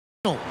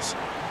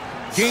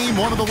Game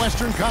one of the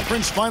Western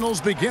Conference Finals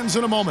begins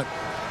in a moment.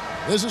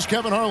 This is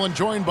Kevin Harlan,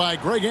 joined by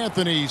Greg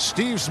Anthony,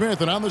 Steve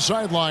Smith, and on the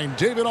sideline,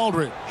 David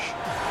Aldridge.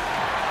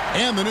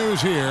 And the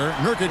news here,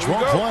 Nurkic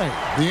won't play.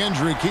 The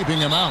injury keeping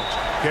him out.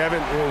 Kevin,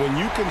 when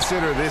you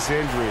consider this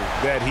injury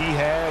that he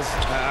has,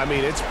 I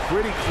mean, it's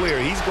pretty clear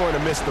he's going to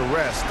miss the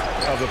rest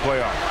of the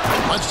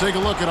playoffs. Let's take a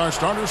look at our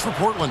starters for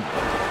Portland.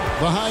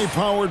 The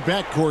high-powered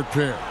backcourt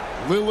pair,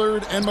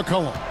 Lillard and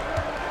McCollum.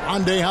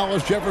 Rondé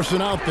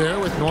Hollis-Jefferson out there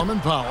with Norman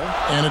Powell,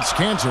 and it's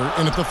Cantor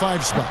in at the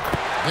 5 spot.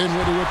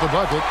 Dinwiddie with the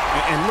bucket.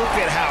 And look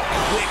at how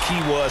quick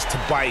he was to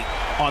bite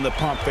on the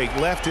pump fake.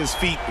 Left his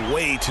feet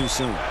way too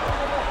soon.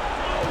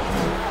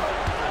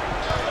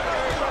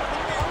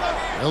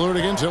 Lillard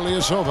against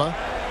Ilyasova.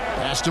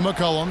 Pass to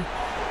McCollum.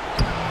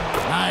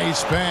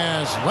 Nice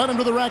pass. Led him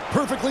to the rack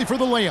perfectly for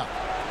the layup.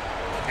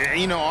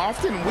 You know,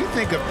 often we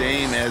think of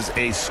Dame as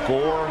a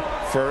scorer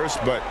first,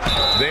 but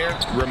they're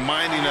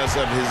reminding us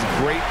of his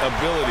great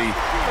ability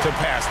to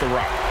pass the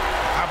rock.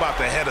 How about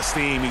the head of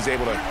steam he's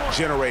able to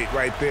generate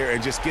right there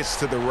and just gets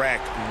to the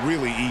rack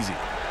really easy.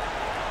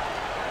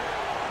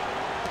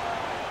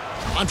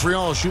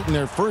 Montreal shooting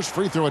their first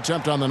free throw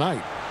attempt on the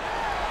night.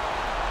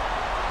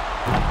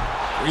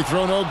 Free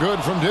throw no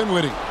good from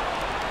Dinwiddie.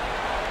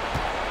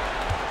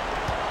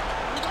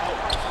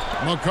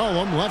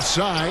 McCollum left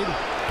side.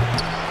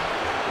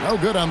 No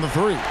good on the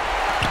 3.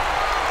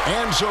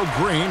 And so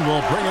Green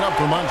will bring it up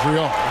for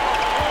Montreal.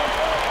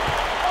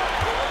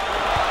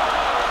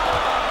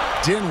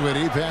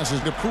 Dinwiddie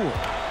passes to Poole.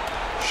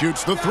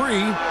 Shoots the 3.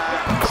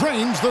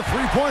 Drains the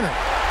three-pointer.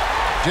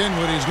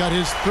 Dinwiddie's got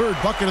his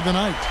 3rd bucket of the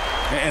night.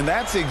 And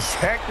that's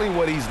exactly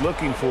what he's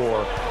looking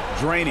for,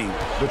 draining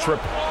the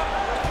triple.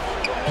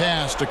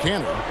 Pass to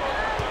Cantor.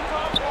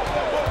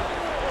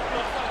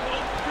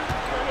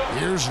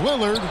 Here's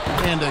Lillard.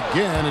 And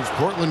again, it's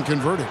Portland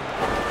converting.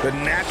 The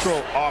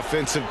natural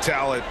offensive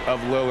talent of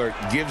Lillard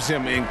gives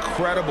him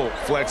incredible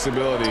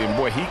flexibility, and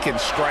boy, he can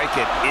strike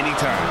at any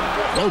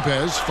time.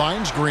 Lopez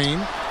finds Green,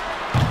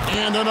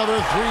 and another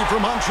 3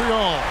 for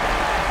Montreal.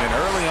 And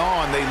early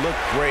on, they look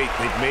great.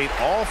 They've made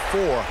all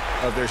 4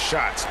 of their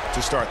shots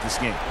to start this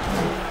game.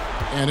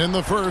 And in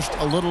the first,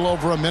 a little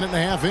over a minute and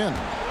a half in.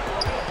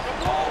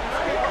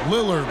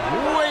 Lillard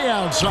way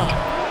outside.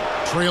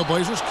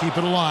 Trailblazers keep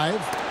it alive.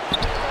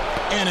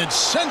 And it's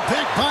sent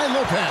back by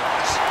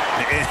Lopez.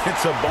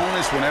 It's a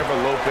bonus whenever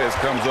Lopez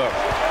comes up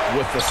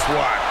with the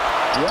swat.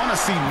 You want to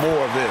see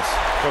more of this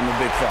from the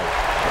big fella.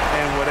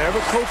 And whatever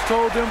coach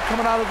told them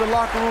coming out of the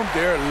locker room,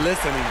 they're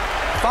listening.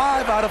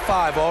 5 out of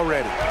 5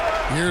 already.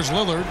 Here's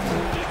Lillard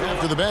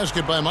after the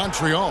basket by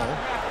Montreal.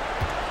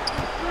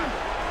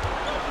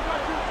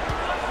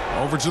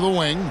 Over to the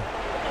wing.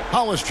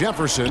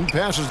 Hollis-Jefferson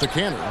passes to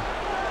Cantor.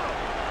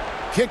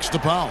 Kicks to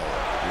Powell.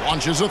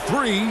 Launches a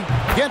 3.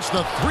 Gets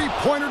the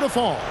three-pointer to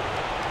fall.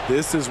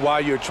 This is why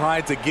you're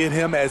trying to get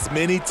him as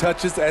many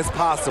touches as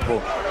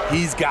possible.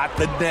 He's got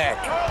the neck.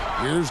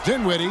 Here's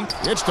Dinwiddie.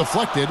 It's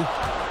deflected.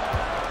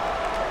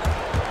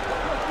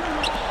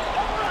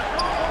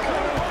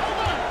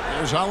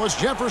 Here's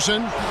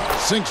Hollis-Jefferson.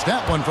 Sinks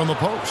that one from the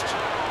post.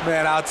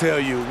 Man, I'll tell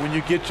you, when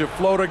you get your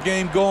floater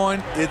game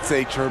going, it's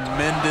a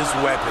tremendous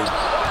weapon.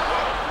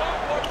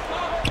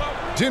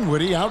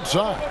 Dinwiddie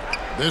outside.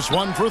 This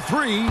one for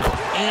 3.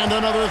 And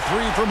another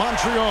 3 for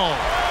Montreal.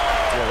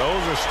 Yeah,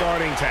 those are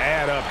starting to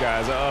add up,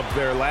 guys. Of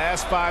their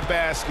last 5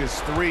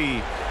 baskets,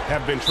 3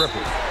 have been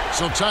tripled.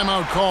 So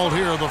timeout called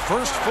here, the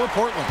first for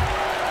Portland.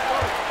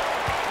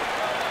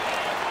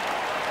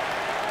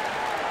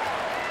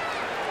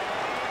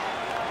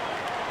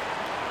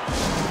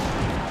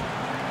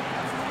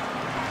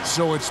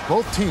 So it's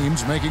both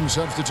teams making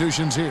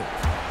substitutions here.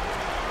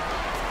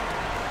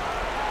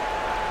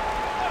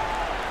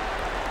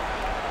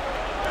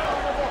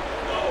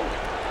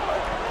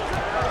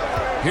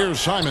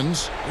 Here's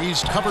Simons.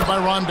 He's covered by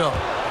Rondo.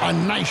 A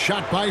nice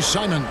shot by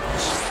Simons.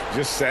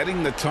 Just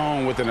setting the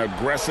tone with an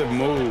aggressive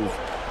move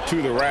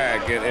to the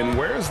rack. And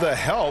where's the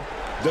help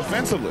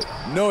defensively?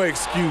 No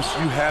excuse.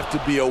 You have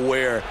to be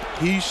aware.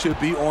 He should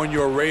be on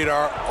your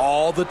radar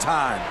all the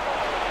time.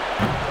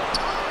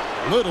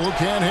 Little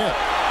can't hit.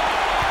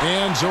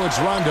 And so it's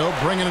Rondo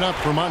bringing it up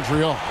for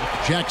Montreal.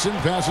 Jackson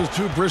passes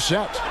to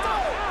Brissett.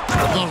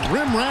 The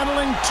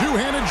rim-rattling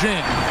two-handed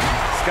jam.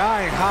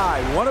 Skying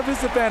high, one of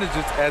his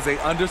advantages as an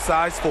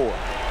undersized 4.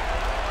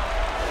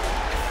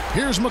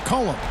 Here's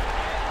McCollum.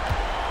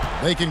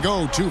 They can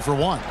go 2 for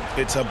 1.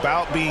 It's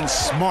about being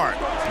smart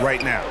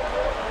right now.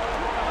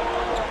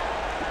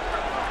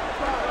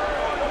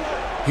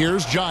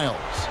 Here's Giles.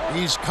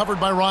 He's covered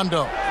by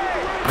Rondo.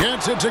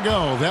 Gets it to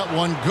go. That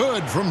one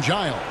good from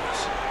Giles.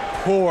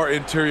 Poor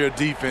interior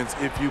defense.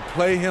 If you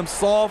play him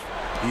soft,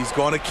 he's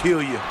going to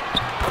kill you.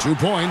 2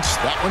 points.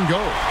 That one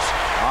goes.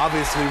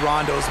 Obviously,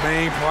 Rondo's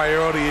main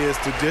priority is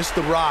to dish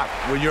the rock.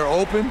 When you're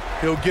open,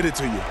 he'll get it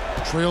to you.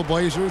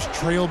 Trailblazers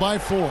trail by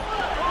 4.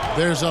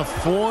 There's a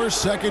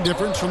 4-second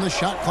difference from the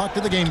shot clock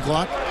to the game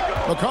clock.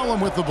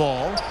 McCollum with the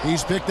ball.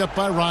 He's picked up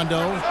by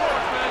Rondo.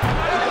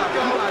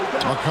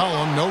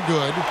 McCollum no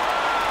good.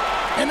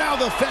 And now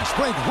the fast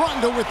break.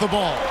 Rondo with the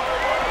ball.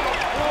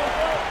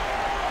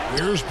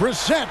 Here's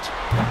Brissett.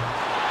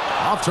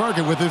 Off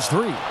target with his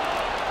three.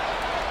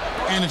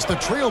 And it's the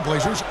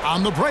Trailblazers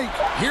on the break.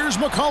 Here's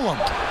McCollum.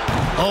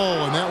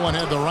 Oh, and that one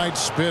had the right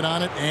spin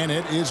on it, and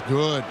it is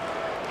good.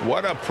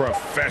 What a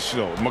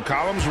professional.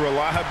 McCollum's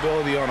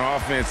reliability on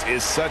offense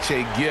is such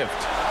a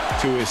gift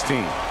to his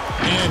team.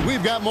 And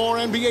we've got more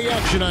NBA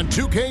action on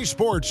 2K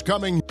Sports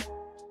coming.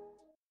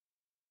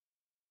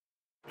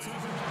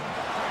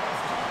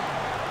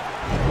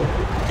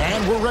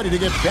 And we're ready to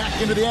get back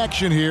into the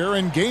action here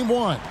in Game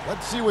 1.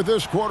 Let's see what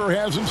this quarter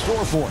has in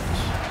store for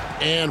us.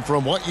 And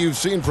from what you've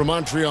seen from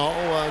Montreal,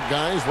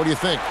 guys, what do you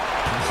think?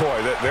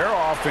 Boy, their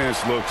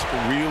offense looks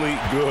really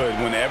good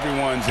when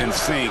everyone's in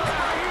sync.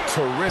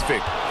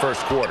 Terrific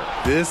first quarter.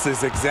 This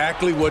is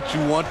exactly what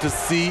you want to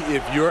see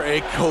if you're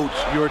a coach.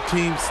 Your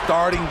team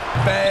starting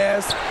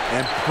fast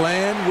and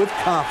playing with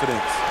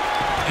confidence.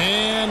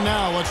 And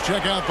now let's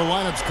check out the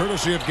lineups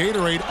courtesy of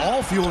Gatorade,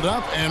 all fueled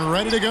up and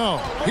ready to go.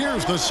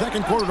 Here's the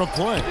second quarter to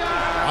play.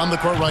 On the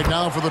court right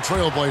now for the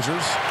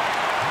Trailblazers.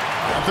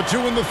 At the 2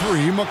 and the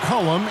 3,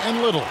 McCollum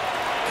and Little.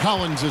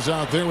 Collins is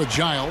out there with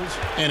Giles,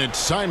 and it's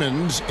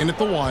Simons in at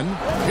the 1.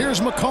 Here's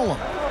McCollum.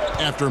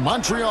 After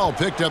Montreal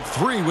picked up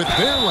 3 with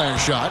their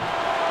last shot.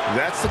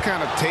 That's the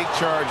kind of take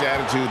charge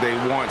attitude they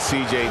want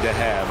CJ to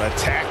have.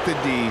 Attack the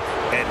D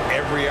at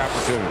every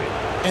opportunity.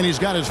 And he's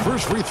got his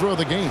first free throw of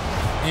the game.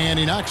 And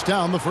he knocks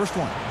down the first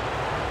one.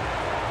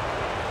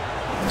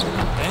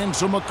 And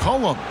so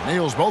McCollum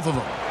nails both of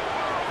them.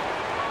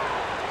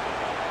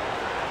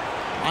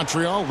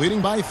 Montreal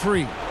leading by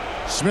 3.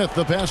 Smith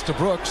the pass to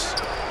Brooks.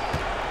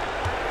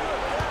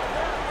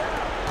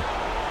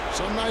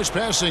 Some nice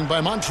passing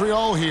by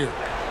Montreal here.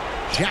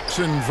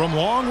 Jackson from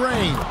long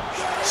range.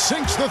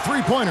 Sinks the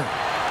three-pointer.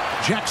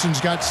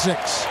 Jackson's got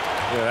 6.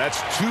 Yeah,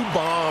 that's 2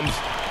 bombs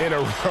in a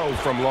row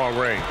from long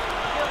range.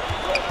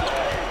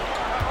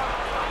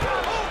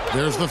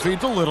 There's the feed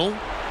to Little.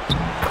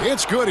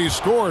 It's good. He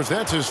scores.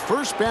 That's his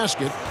first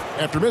basket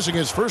after missing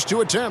his first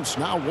 2 attempts.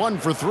 Now 1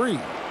 for 3.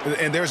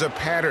 And there's a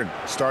pattern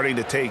starting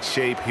to take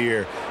shape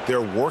here.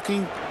 They're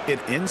working it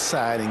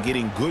inside and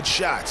getting good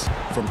shots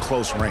from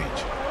close range.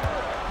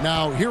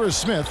 Now here is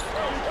Smith.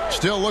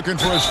 Still looking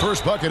for his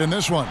first bucket in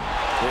this one.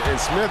 And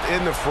Smith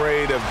isn't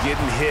afraid of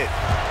getting hit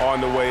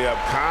on the way up,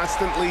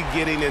 constantly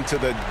getting into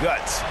the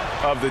guts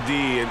of the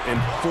D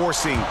and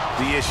forcing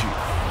the issue.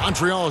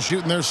 Montreal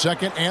shooting their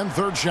second and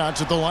third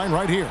shots at the line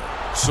right here.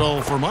 So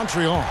for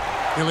Montreal,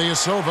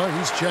 Ilyasova,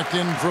 he's checked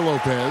in for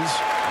Lopez.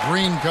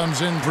 Green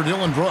comes in for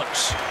Dylan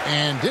Brooks.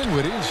 And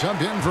Dinwiddie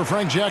subbed in for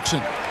Frank Jackson.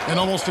 An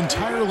almost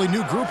entirely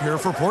new group here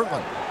for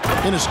Portland.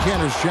 Enes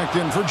Kanter's checked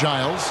in for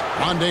Giles.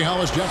 Rondé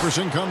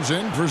Hollis-Jefferson comes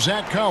in for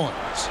Zach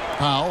Collins.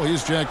 Powell,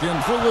 he's checked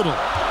in for Little.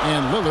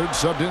 And Lillard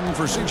subbed in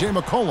for C.J.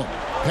 McCollum.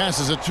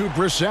 Passes it to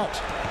Brissett.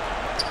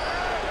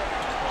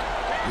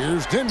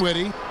 Here's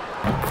Dinwiddie.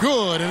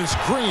 Good, and it's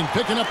Green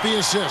picking up the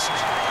assist.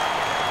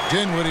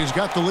 Dinwiddie's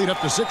got the lead up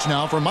to 6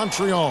 now for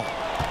Montreal.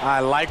 I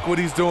like what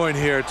he's doing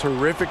here.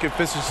 Terrific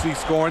efficiency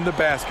scoring the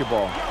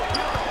basketball.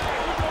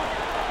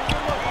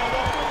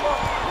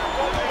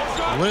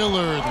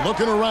 Lillard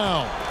looking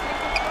around.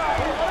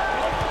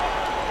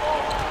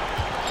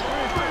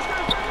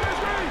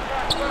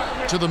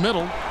 To the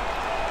middle.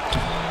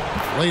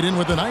 Laid in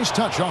with a nice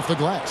touch off the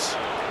glass.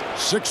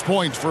 6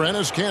 points for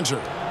Enes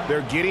Kanter.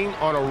 They're getting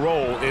on a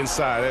roll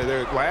inside.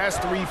 Their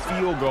last 3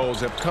 field goals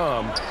have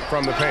come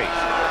from the paint.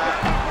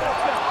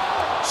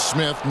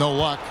 Smith, no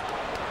luck.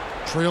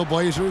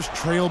 Trailblazers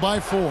trail by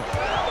 4.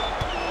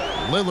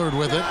 Lillard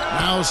with it.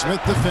 Now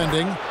Smith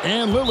defending.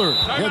 And Lillard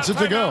gets it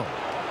to go.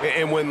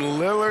 And when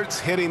Lillard's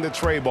hitting the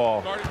tray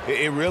ball,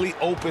 it really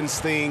opens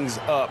things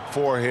up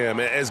for him.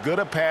 As good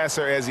a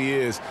passer as he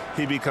is,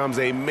 he becomes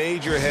a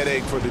major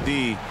headache for the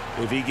D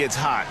if he gets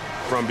hot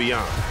from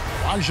beyond.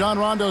 Rajon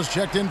Rondo's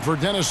checked in for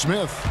Dennis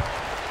Smith.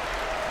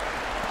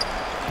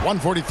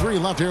 1:43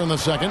 left here in the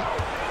second.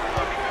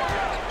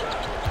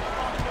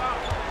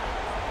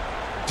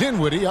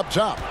 Dinwiddie up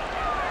top.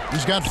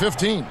 He's got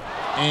 15.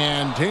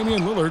 And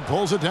Damian Lillard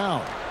pulls it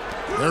down.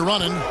 They're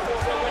running.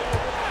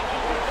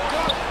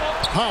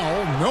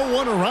 Powell, no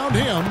one around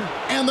him.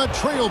 And the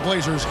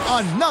Trailblazers,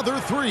 another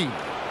 3.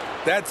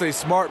 That's a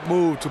smart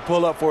move to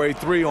pull up for a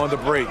 3 on the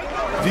break.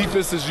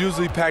 Defenses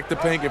usually pack the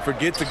paint and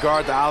forget to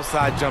guard the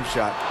outside jump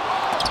shot.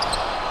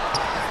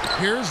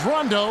 Here's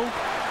Rondo.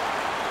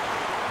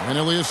 And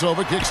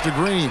Ilyasova kicks to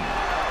Green.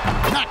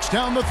 Knocks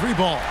down the 3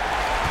 ball.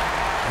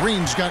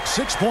 Green's got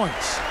 6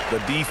 points. The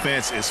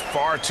defense is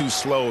far too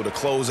slow to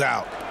close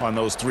out on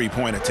those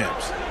 3-point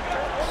attempts.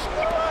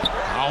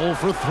 Powell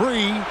for 3.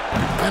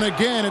 And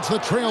again, it's the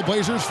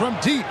Trailblazers from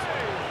deep.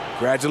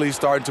 Gradually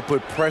starting to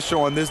put pressure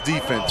on this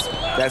defense.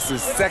 That's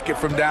his second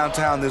from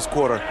downtown this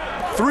quarter.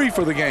 3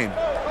 for the game.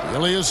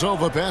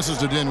 Ilyasova passes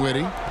to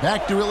Dinwiddie.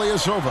 Back to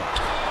Ilyasova.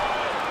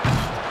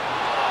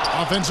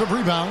 Offensive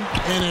rebound.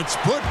 And it's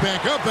put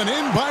back up and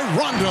in by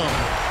Rondo.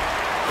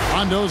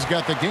 Rondo's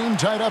got the game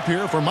tied up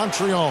here for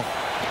Montreal.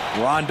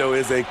 Rondo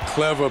is a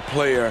clever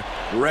player.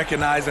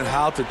 recognizing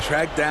how to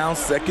track down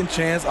second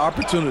chance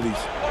opportunities.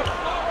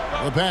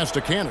 The pass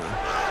to Canner.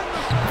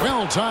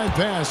 Well-timed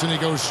pass, and he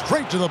goes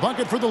straight to the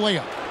bucket for the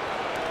layup.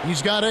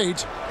 He's got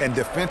 8. And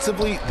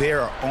defensively, they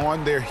are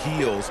on their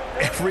heels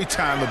every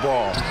time the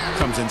ball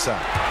comes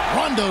inside.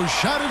 Rondo's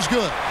shot is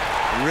good.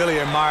 Really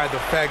admire the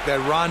fact that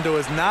Rondo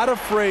is not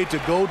afraid to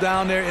go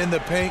down there in the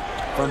paint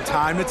from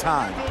time to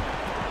time.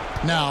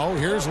 Now,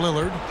 here's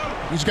Lillard.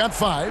 He's got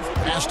 5.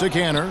 Pass to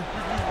Canner.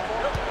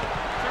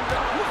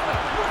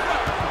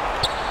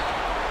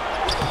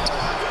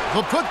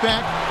 The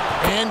putback,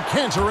 and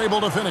Cantor able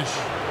to finish.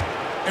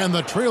 And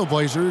the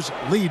Trailblazers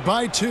lead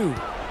by 2.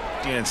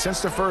 And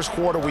since the first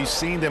quarter, we've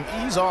seen them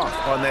ease off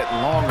on that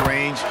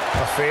long-range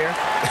affair.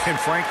 And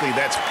frankly,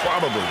 that's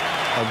probably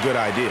a good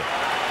idea.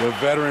 The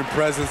veteran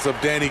presence of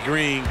Danny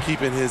Green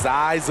keeping his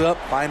eyes up,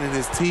 finding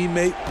his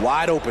teammate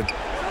wide open.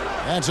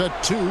 That's a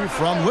 2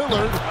 from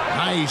Lillard.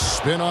 Nice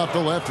spin off the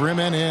left rim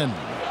and in.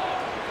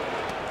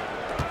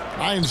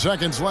 9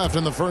 seconds left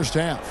in the first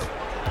half.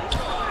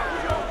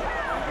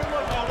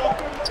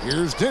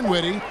 Here's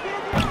Dinwiddie.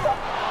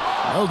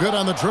 No good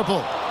on the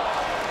triple.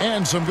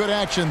 And some good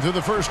action through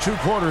the first 2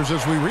 quarters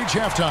as we reach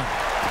halftime.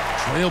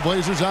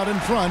 Trailblazers out in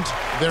front.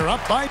 They're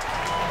up by.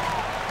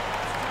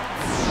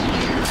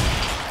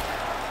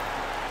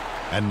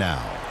 And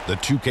now, the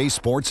 2K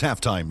Sports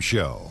Halftime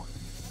Show.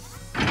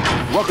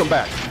 Welcome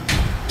back.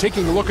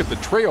 Taking a look at the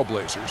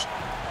Trailblazers,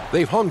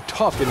 they've hung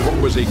tough in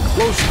what was a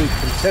closely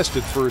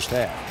contested first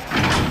half.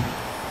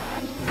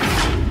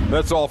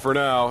 That's all for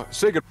now.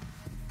 Say goodbye.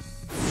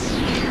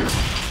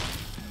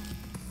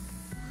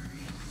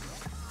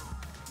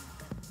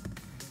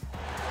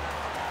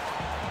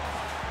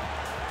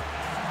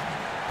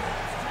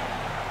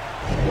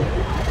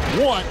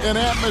 What an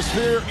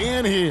atmosphere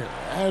in here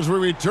as we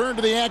return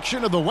to the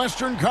action of the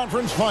Western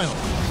Conference Finals.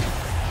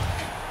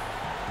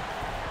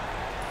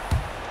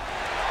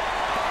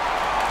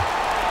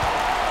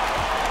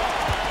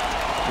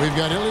 We've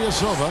got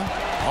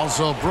Ilyasova,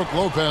 also Brook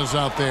Lopez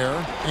out there,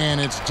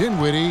 and it's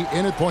Dinwiddie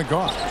in at point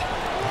guard.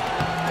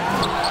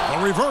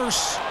 A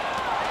reverse.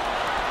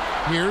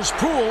 Here's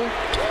Poole.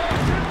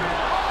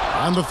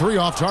 On the 3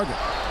 off target.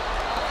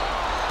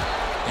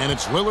 And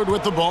it's Lillard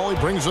with the ball. He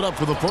brings it up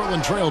for the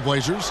Portland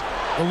Trailblazers.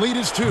 The lead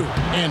is 2.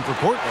 And for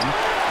Portland,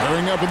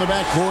 pairing up in the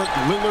backcourt,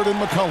 Lillard and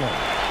McCollum.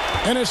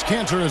 Enes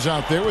Kanter is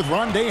out there with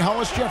Rondé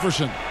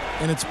Hollis-Jefferson.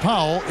 And it's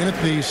Powell in at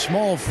the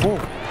small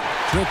forward.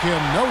 Took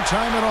him no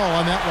time at all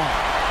on that one.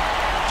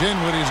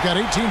 Dinwiddie's got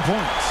 18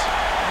 points.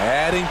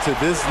 Adding to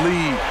this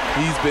lead,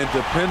 he's been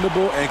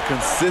dependable and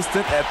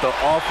consistent at the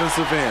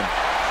offensive end.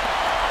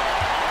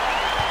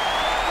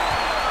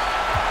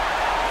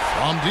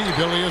 From deep,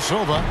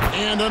 Ilyasova,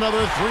 and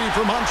another 3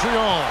 for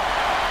Montreal.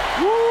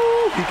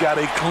 Woo! He got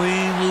a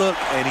clean look,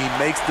 and he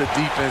makes the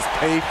defense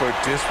pay for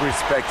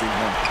disrespecting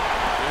him.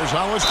 Here's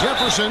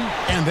Hollis-Jefferson,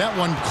 and that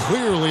one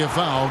clearly a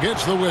foul.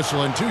 Gets the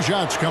whistle, and 2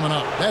 shots coming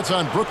up. That's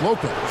on Brook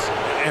Lopez.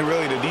 And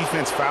really, the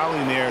defense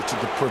fouling there to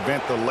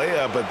prevent the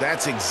layup, but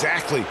that's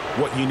exactly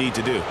what you need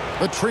to do.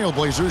 The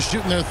Trailblazers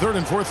shooting their 3rd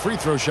and 4th free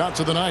throw shots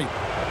of the night.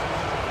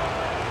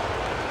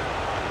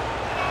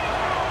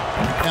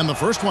 And the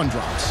first one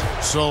drops.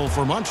 So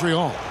for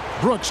Montreal,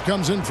 Brooks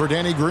comes in for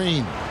Danny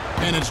Green.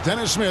 And it's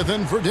Dennis Smith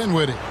in for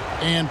Dinwiddie.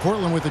 And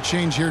Portland with a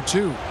change here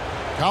too.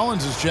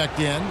 Collins is checked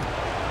in.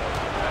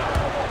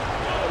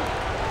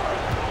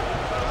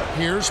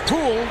 Here's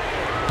Poole.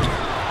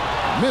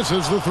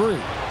 Misses the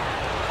 3.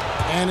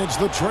 And it's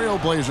the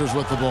Trailblazers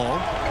with the ball.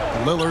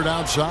 Lillard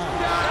outside.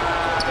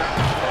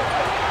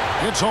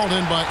 It's hauled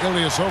in by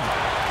Ilyasova.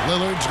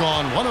 Lillard's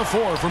gone 1 of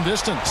 4 from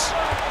distance.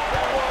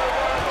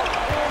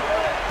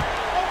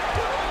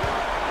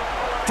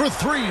 For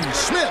 3,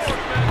 Smith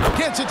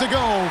gets it to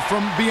go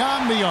from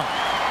beyond the arc.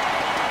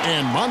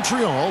 And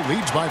Montreal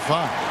leads by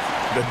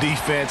 5. The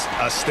defense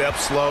a step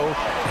slow,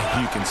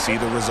 and you can see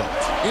the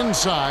results.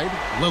 Inside,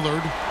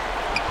 Lillard.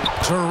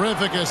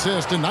 Terrific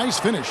assist, a nice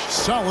finish.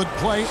 Solid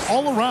play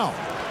all around.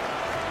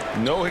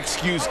 No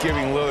excuse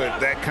giving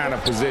Lillard that kind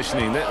of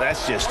positioning.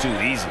 That's just too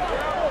easy.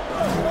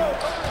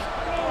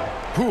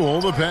 Poole,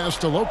 the pass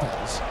to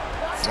Lopez.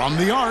 From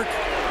the arc.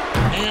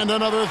 And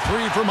another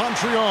 3 for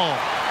Montreal.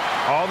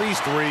 All these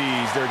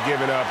threes they're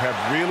giving up have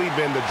really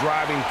been the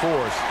driving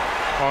force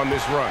on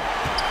this run.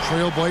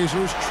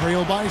 Trailblazers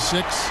trail by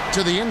 6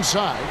 to the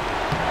inside.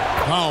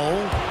 Powell,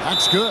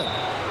 that's good.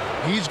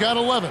 He's got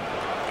 11.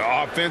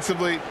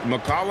 Offensively,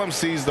 McCollum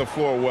sees the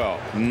floor well.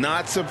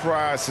 Not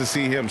surprised to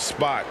see him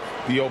spot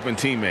the open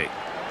teammate.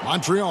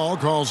 Montreal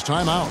calls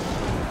timeout.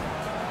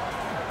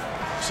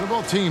 So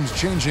both teams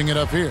changing it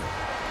up here.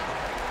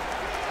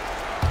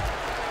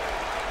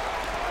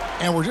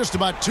 And we're just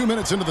about 2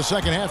 minutes into the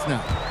second half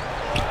now.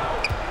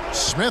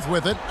 Smith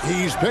with it.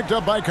 He's picked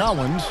up by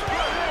Collins.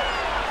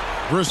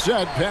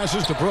 Brissett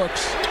passes to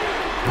Brooks.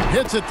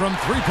 Hits it from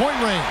 3-point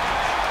range.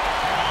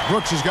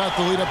 Brooks has got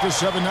the lead up to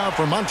 7 now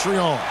for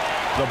Montreal.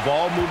 The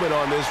ball movement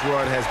on this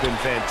run has been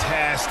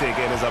fantastic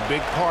and is a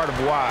big part of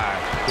why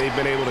they've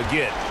been able to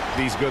get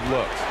these good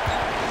looks.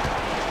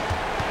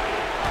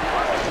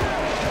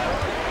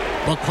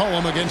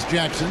 McCollum against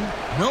Jackson.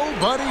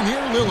 Nobody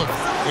near Lillard.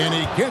 And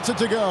he gets it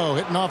to go,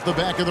 hitting off the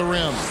back of the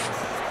rim.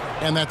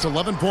 And that's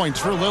 11 points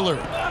for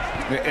Lillard.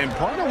 And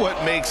part of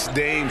what makes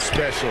Dame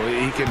special,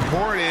 he can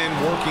pour it in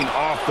working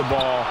off the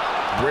ball.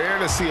 Rare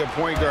to see a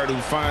point guard who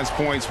finds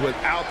points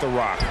without the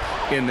rock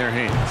in their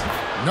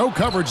hands. No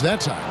coverage that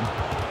time.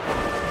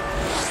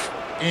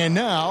 And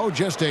now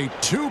just a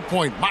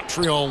 2-point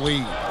Montreal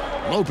lead.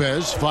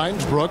 Lopez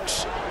finds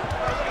Brooks.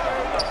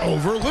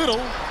 Over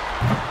Little.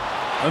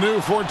 A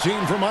new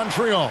 14 for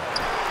Montreal.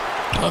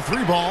 A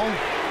 3-ball.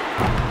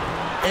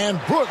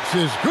 And Brooks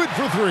is good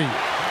for 3.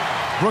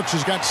 Brooks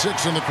has got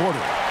 6 in the quarter.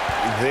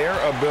 Their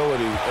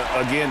ability,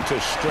 again,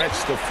 to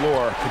stretch the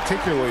floor,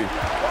 particularly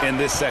in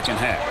this second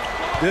half.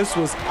 This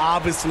was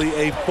obviously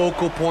a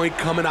focal point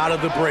coming out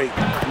of the break.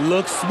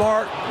 Looks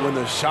smart when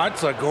the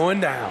shots are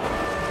going down.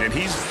 And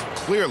he's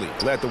clearly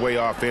led the way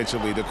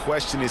offensively. The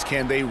question is,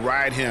 can they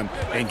ride him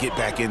and get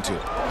back into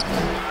it?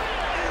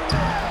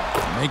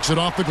 Makes it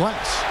off the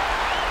glass.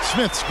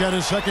 Smith's got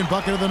his second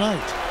bucket of the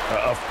night.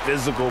 A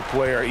physical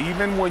player.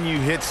 Even when you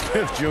hit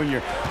Smith Jr.,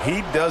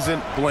 he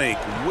doesn't blink.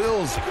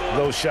 Wills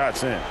those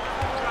shots in.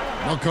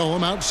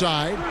 McCollum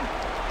outside.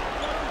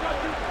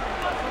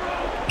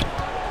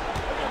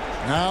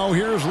 Now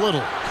here's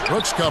Little.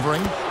 Brooks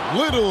covering.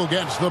 Little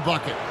gets the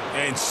bucket.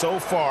 And so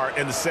far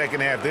in the second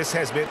half, this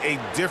has been a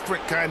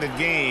different kind of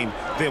game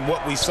than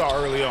what we saw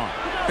early on.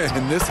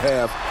 In this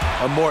half,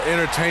 a more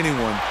entertaining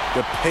one.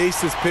 The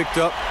pace is picked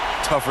up,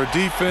 tougher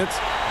defense,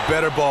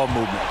 better ball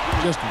movement.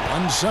 Just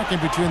 1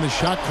 second between the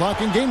shot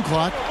clock and game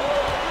clock.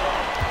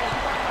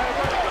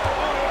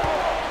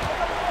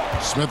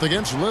 Smith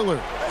against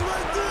Lillard.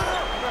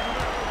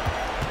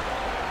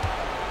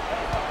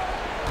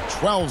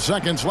 12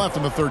 seconds left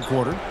in the third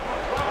quarter.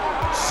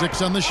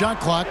 6 on the shot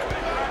clock.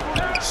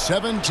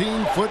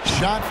 17-foot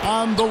shot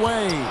on the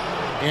way.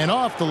 And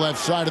off the left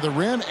side of the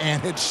rim,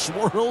 and it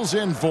swirls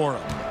in for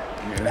him.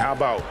 And how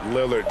about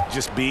Lillard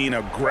just being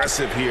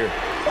aggressive here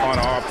on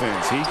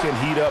offense? He can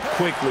heat up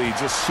quickly,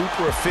 just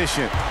super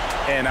efficient,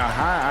 and a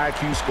high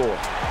IQ score.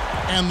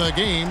 And the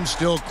game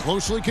still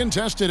closely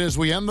contested as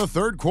we end the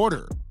third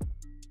quarter.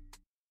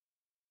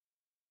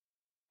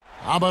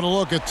 How about a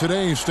look at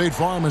today's State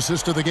Farm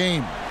assist of the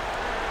game?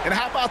 And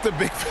how about the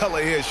big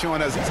fella here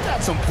showing us he's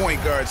got some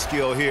point guard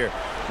skill here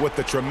with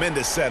the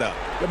tremendous setup.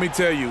 Let me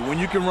tell you, when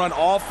you can run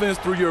offense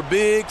through your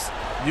bigs,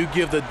 you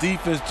give the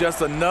defense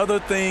just another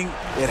thing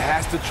it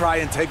has to try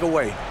and take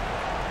away.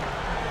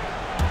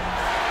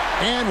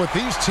 And with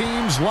these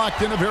teams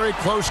locked in a very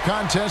close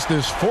contest,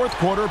 this fourth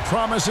quarter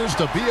promises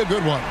to be a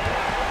good one.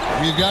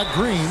 We've got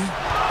Green,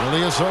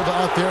 Ilyasova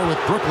out there with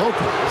Brook Lopez.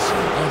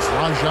 That's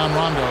Rajon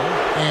Rondo,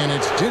 and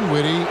it's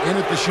Dinwiddie in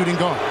at the shooting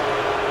guard.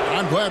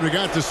 I'm glad we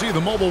got to see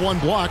the Mobile One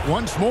block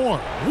once more.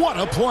 What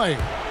a play.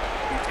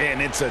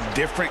 And it's a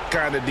different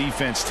kind of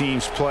defense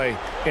teams play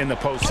in the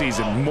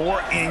postseason.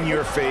 More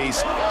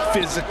in-your-face,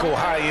 physical,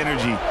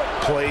 high-energy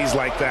plays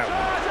like that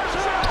one.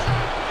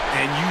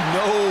 And you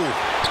know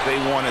they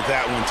wanted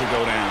that one to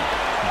go down.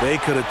 They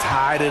could have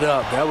tied it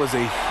up. That was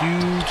a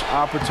huge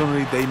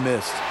opportunity they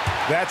missed.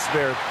 That's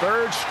their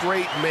third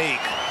straight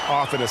make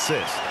off an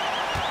assist.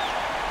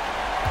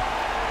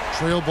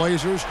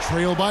 Trailblazers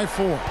trail by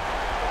 4.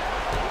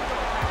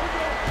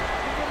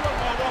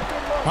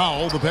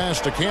 Powell, the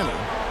pass to Cannon.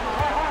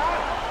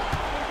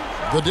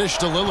 The dish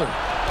to Lillard.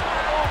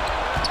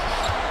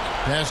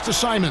 Pass to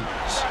Simons.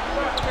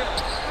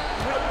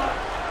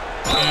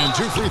 And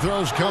 2 free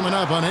throws coming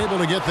up, unable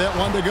to get that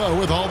one to go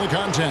with all the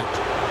contact.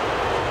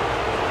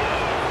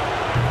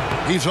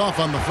 He's off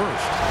on the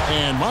first.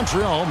 And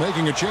Montreal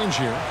making a change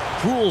here.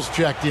 Poole's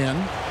checked in.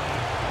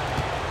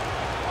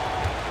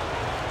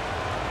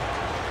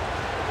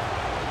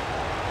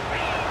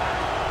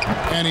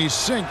 And he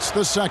sinks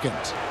the second.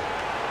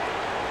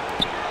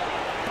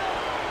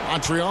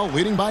 Montreal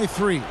leading by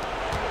 3.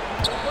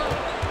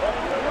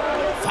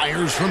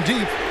 Fires from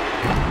deep.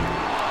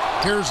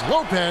 Here's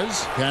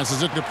Lopez.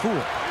 Passes it to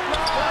Poole.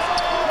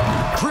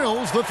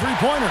 Drills the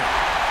three-pointer.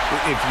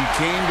 If you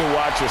came to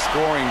watch a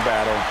scoring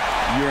battle,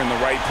 you're in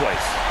the right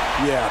place.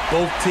 Yeah,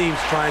 both teams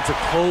trying to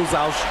close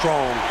out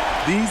strong.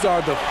 These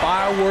are the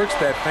fireworks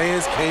that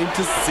fans came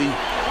to see.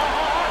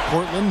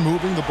 Portland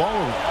moving the ball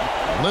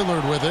around.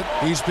 Lillard with it.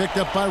 He's picked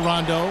up by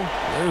Rondo.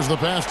 There's the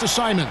pass to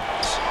Simons.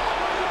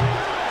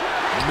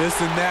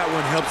 Missing that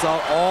one helps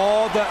out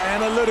all the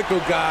analytical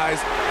guys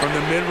from the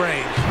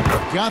mid-range.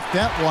 Got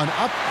that one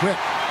up quick.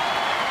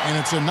 And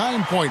it's a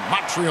 9-point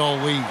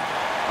Montreal lead.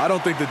 I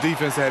don't think the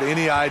defense had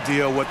any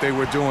idea what they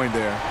were doing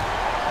there.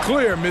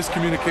 Clear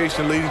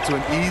miscommunication leading to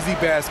an easy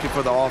basket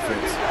for the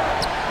offense.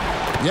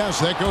 Yes,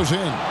 that goes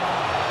in.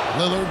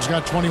 Lillard's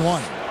got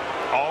 21.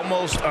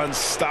 Almost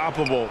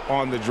unstoppable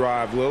on the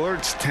drive.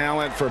 Lillard's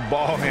talent for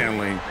ball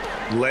handling,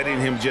 letting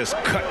him just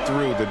cut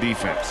through the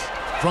defense.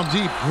 From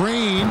deep,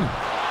 Green.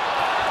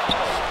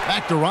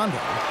 Back to Rondo.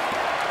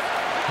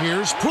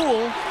 Here's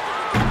Poole.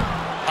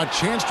 A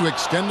chance to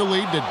extend the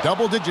lead to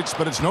double digits,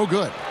 but it's no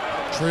good.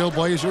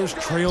 Trailblazers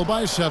trail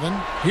by 7.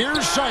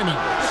 Here's Simons.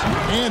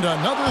 And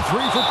another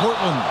 3 for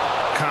Portland.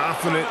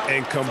 confident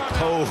and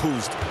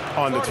composed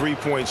on the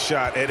three-point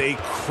shot at a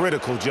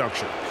critical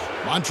juncture.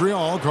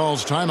 Montreal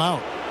calls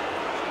timeout.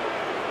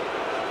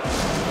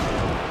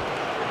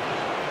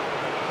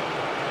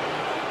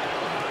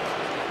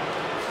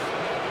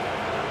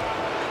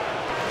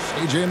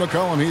 C.J.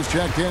 McCollum, he's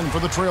checked in for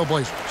the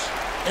Trailblazers.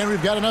 And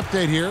we've got an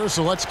update here,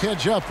 so let's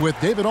catch up with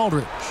David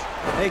Aldridge.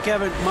 Hey,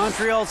 Kevin,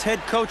 Montreal's head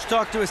coach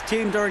talked to his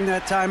team during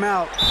that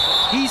timeout.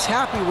 He's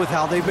happy with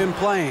how they've been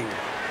playing.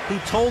 He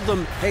told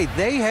them, hey,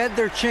 they had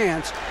their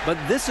chance, but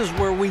this is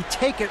where we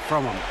take it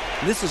from them.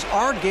 This is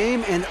our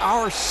game and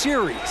our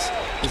series.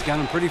 He's got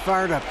him pretty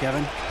fired up,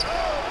 Kevin.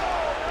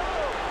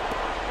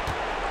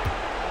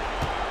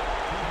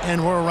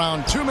 And we're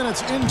around 2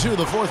 minutes into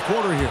the fourth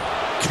quarter here.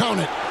 Count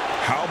it.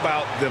 How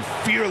about the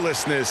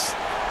fearlessness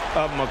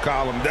of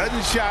McCollum?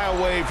 Doesn't shy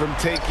away from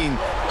taking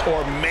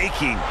or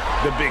making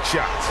the big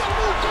shots.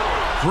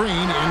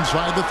 Green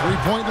inside the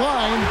three-point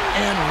line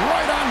and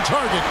right on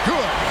target.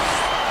 Good.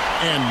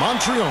 And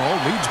Montreal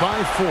leads by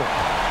 4.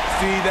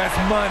 See, that's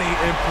money.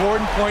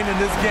 Important point in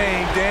this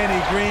game. Danny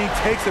Green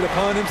takes it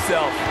upon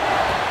himself.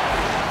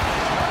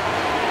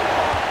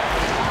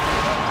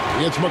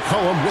 It's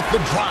McCollum with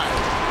the drive.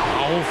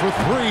 Foul for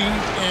 3,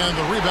 and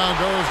the rebound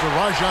goes to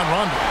Rajon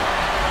Rondo.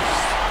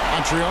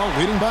 Montreal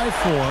leading by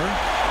 4.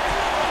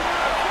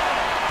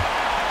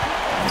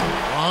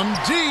 From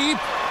deep.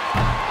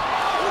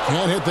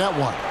 Can't hit that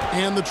one.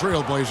 And the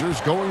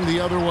Trailblazers going the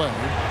other way.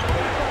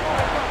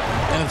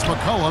 And it's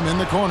McCollum in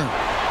the corner.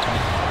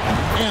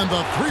 And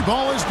the three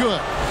ball is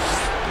good.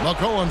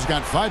 McCollum's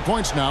got 5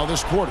 points now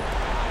this quarter.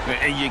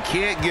 And you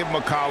can't give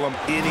McCollum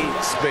any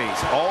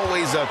space.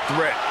 Always a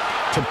threat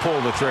to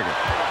pull the trigger.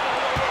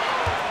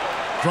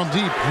 From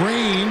deep,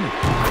 Green.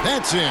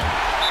 That's in.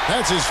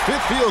 That's his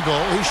 5th field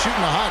goal. He's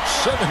shooting a hot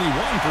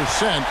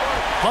 71%.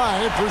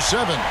 5 for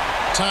 7.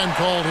 Time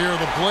called here.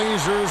 The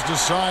Blazers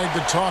decide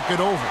to talk it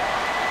over.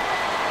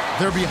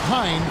 They're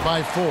behind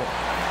by 4.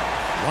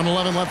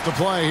 1:11 left to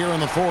play here in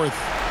the fourth.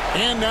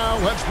 And now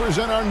let's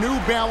present our New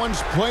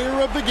Balance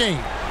player of the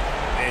game.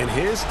 And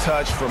his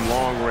touch from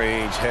long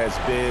range has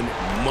been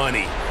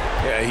money.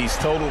 Yeah, he's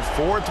totaled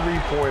 4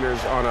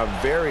 3-pointers on a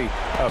very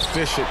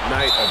efficient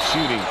night of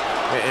shooting.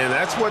 And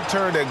that's what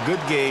turned a good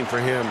game for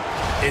him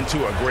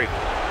into a great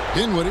one.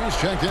 Dinwiddie's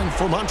checked in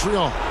for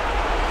Montreal.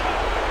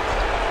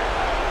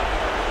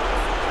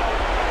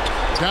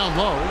 Down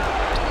low.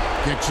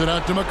 Kicks it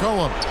out to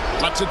McCollum.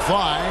 Lets it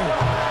fly.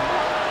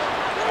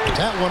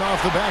 That one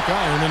off the back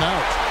iron and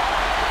out.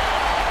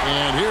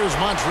 And here's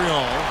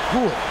Montreal.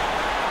 Cool.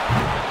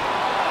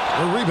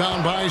 The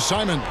rebound by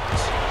Simons.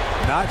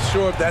 Not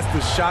sure if that's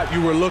the shot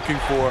you were looking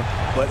for,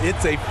 but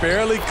it's a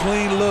fairly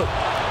clean look.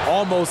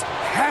 Almost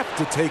have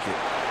to take it.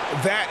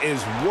 That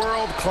is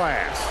world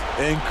class.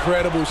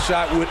 Incredible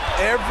shot with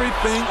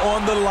everything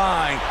on the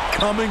line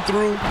coming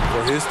through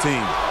for his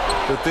team.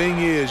 The thing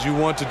is, you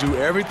want to do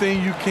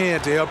everything you can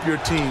to help your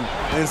team,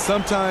 and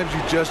sometimes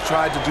you just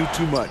try to do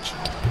too much.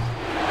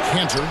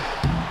 Cantor.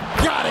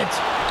 Got it.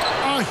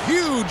 A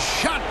huge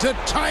shot to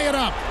tie it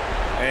up.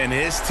 And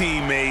his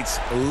teammates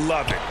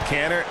love it.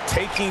 Cantor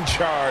taking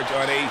charge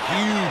on a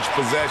huge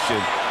possession.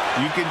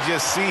 You can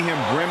just see him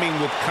brimming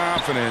with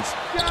confidence,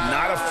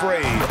 not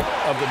afraid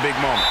of the big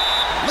moment.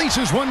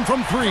 Laces one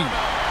from 3.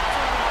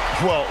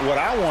 Well, what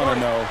I want to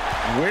know,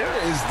 where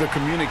is the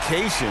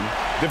communication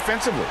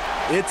defensively?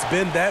 It's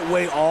been that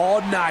way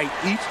all night.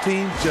 Each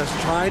team just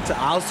trying to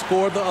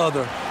outscore the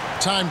other.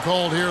 Time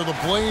called here. The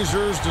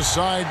Blazers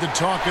decide to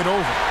talk it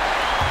over.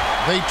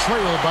 They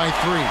trail by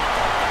 3.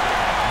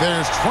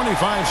 There's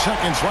 25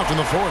 seconds left in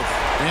the fourth.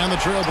 And the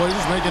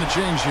Trailblazers making a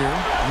change here.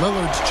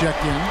 Lillard's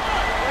checked in.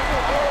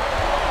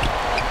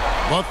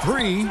 The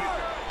 3.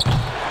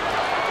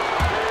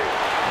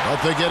 But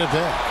they get it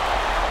back.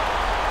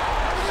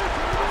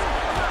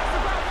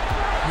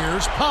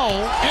 Here's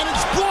Powell, and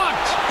it's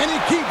blocked. And he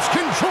keeps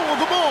control of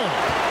the ball.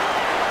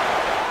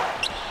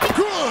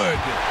 Good.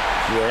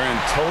 They're in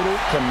total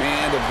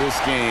command of this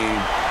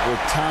game with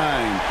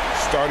time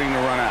starting to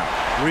run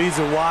out.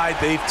 Reason why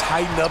they've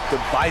tightened up the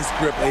vice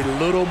grip a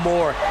little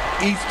more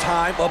each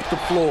time up the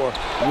floor.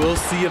 We'll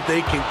see if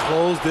they can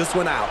close this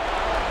one out.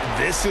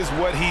 This is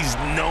what he's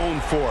known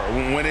for.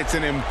 When it's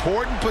an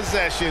important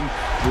possession,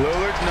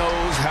 Lillard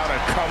knows how to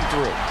come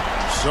through.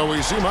 So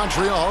we see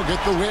Montreal get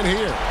the win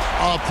here.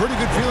 A pretty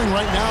good feeling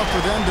right now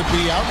for them to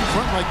be out in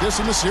front like this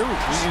in the series.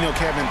 You know,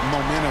 Kevin,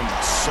 momentum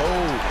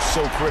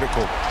so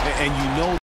critical. And you know